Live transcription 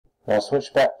Now I'll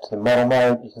switch back to the model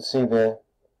mode. You can see the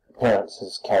appearance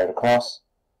is carried across.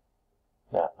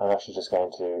 Now I'm actually just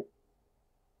going to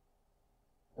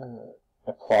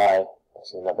apply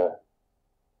another,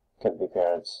 get the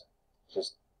appearance,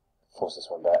 just force this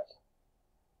one back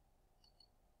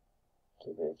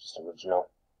to the just original.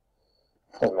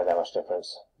 Doesn't make that much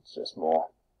difference, it's just more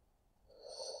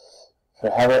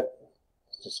for habit.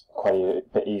 It's just quite a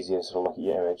bit easier to sort of look at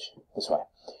your image this way.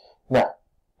 Now,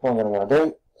 what I'm going to want to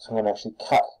do is I'm going to actually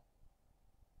cut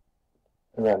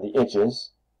around the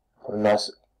edges, put a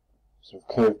nice sort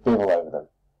of curved bevel over them.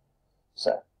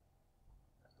 So,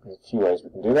 there's a few ways we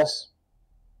can do this.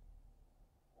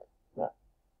 Now,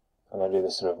 I'm going to do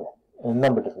this sort of in a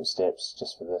number of different steps,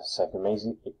 just for the sake of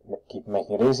keep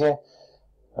making it easier.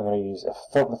 I'm going to use the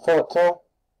fillet tool,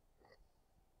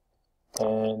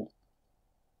 and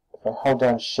if I hold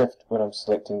down Shift when I'm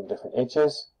selecting the different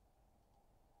edges,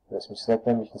 it lets me select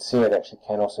them. You can see it actually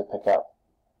can also pick up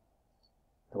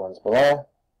the ones below.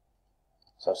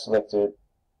 So I've selected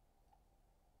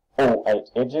all 8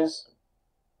 edges,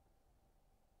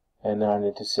 and now I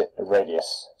need to set a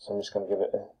radius. So I'm just going to give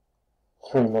it a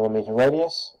 3mm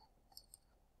radius,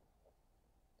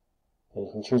 and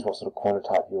you can choose what sort of corner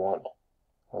type you want.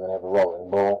 I'm going to have a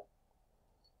rolling ball,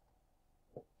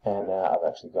 and now I've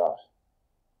actually got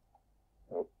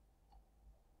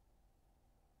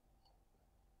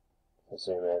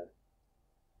zoom in.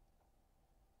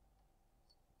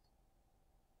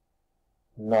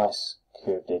 Nice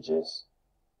curved edges,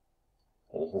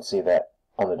 and you can see that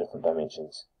on the different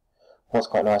dimensions. What's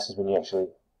quite nice is when you actually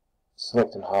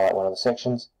select and highlight one of the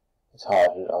sections, it's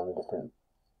highlighted on the different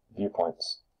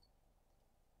viewpoints.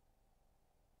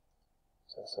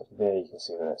 So there you can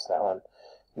see that it's that one.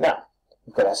 Now,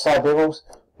 we've got our side bevels.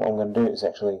 What I'm going to do is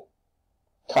actually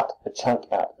cut a chunk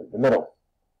out of the middle.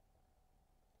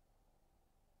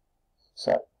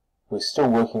 So we're still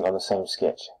working on the same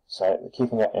sketch, so we're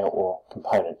keeping that our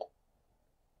component.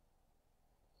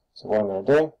 So what I'm going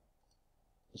to do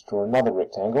is draw another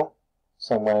rectangle,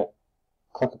 same way,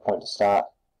 click a point to start,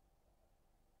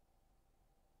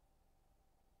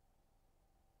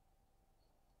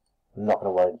 I'm not going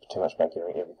to worry too much about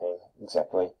getting everything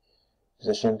exactly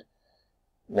positioned.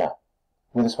 Now,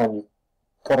 with this one, you've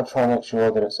got to try and make sure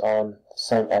that it's on the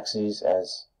same axes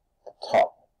as the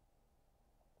top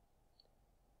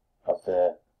of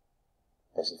the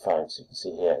basic phone. So you can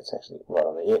see here, it's actually right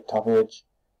on the top edge.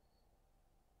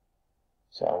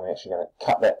 So I'm actually going to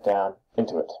cut that down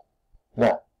into it.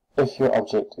 Now, if your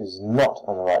object is not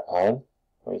on the right plane,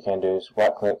 what you can do is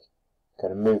right click, go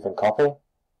to Move and Copy.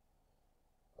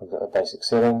 We've got the basic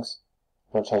settings.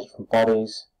 You want to change it from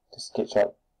bodies to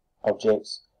SketchUp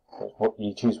objects.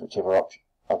 You choose whichever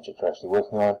object you're actually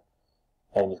working on,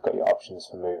 and you've got your options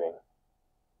for moving.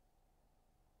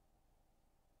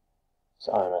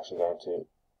 So I'm actually going to,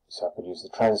 so I could use the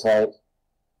translate,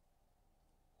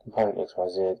 component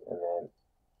XYZ, and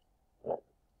then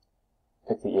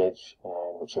pick the edge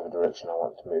and whichever direction I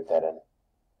want to move that in.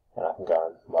 And I can go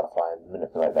and modify and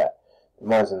manipulate that.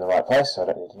 Mine's in the right place, so I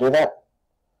don't need to do that.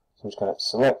 So I'm just going to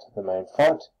select the main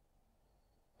front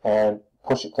and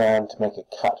push it down to make a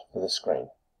cut for the screen.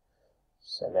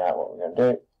 So now what we're going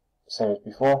to do, same as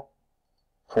before,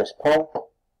 press pull.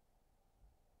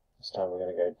 This time we're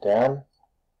going to go down,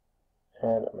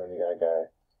 and I'm only going to go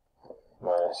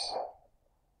minus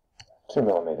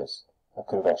 2mm. I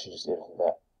could have actually just edited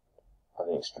that on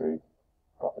the extrude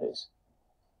properties.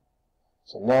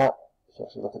 So now, if you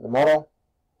actually look at the model,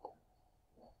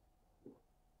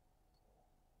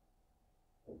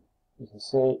 you can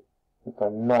see we've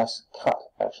got a nice cut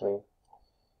actually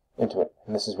into it,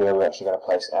 and this is where we're actually going to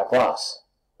place our glass,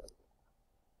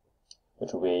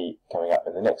 which will be coming up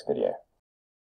in the next video.